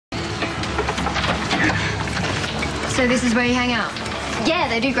So this is where you hang out? Yeah,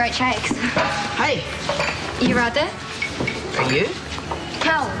 they do great shakes. Hey. You right there? Are you?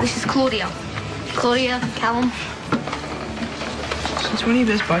 Cal, this is Claudia. Claudia, Callum. Since when are you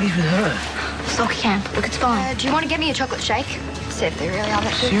best buddies with her? Soccer camp. Look, it's fine. Do you want to get me a chocolate shake? See if they really are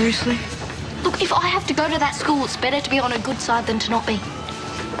that good. Seriously? Look, if I have to go to that school, it's better to be on a good side than to not be.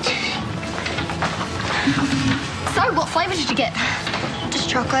 So, what flavour did you get? Just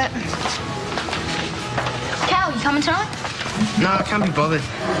chocolate. Cal, you coming tonight? No, I can't be bothered.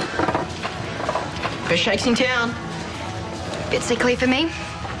 Best shakes in town. Bit sickly for me.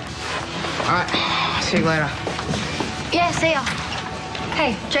 All right, see you later. Yeah, see ya.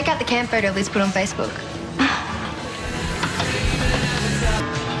 Hey, check out the camp photo Liz put on Facebook.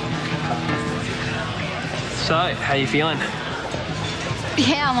 So, how you feeling?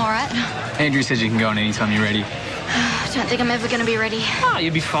 Yeah, I'm all right. Andrew said you can go on anytime you're ready. I don't think I'm ever going to be ready. Oh,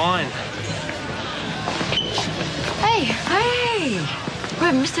 you'll be fine. Hey. Hey! We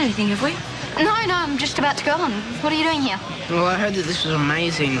haven't missed anything, have we? No, I'm just about to go on. What are you doing here? Well, I heard that this was an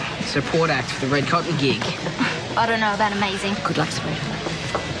amazing support act for the Red Cotton gig. I don't know about amazing. Good luck, sweetheart.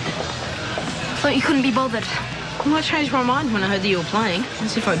 Thought you couldn't be bothered. Well, I changed my mind when I heard that you were playing.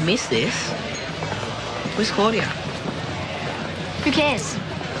 As if I'd missed this. Where's Claudia? Who cares?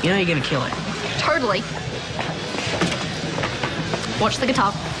 You know you're going to kill it. Totally. Watch the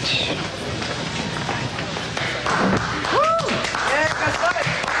guitar.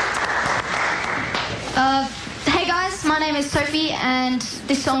 Hey guys, my name is Sophie and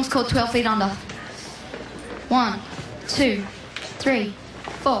this song's called 12 Feet Under. 1, 2, 3,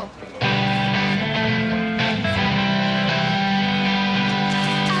 4.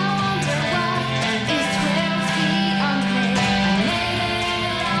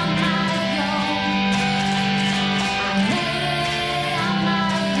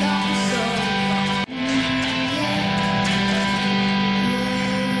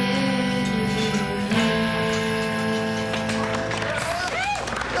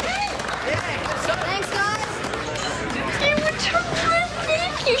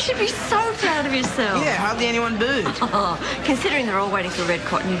 You should be so proud of yourself. Yeah, hardly anyone booed. Oh, considering they're all waiting for Red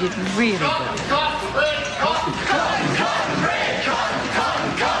Cotton, you did really well.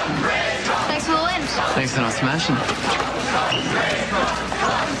 Thanks for the lens. Thanks for not smashing.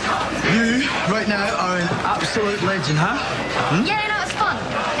 You, right now, are an absolute legend, huh? Hmm? Yeah, no, it's fun.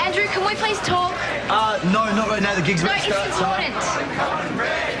 Andrew, can we please talk? No, not right now. The gig's No, about to it's start. important.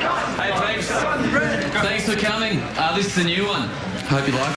 Hey, thanks for coming. This is a new one. Hope you like it.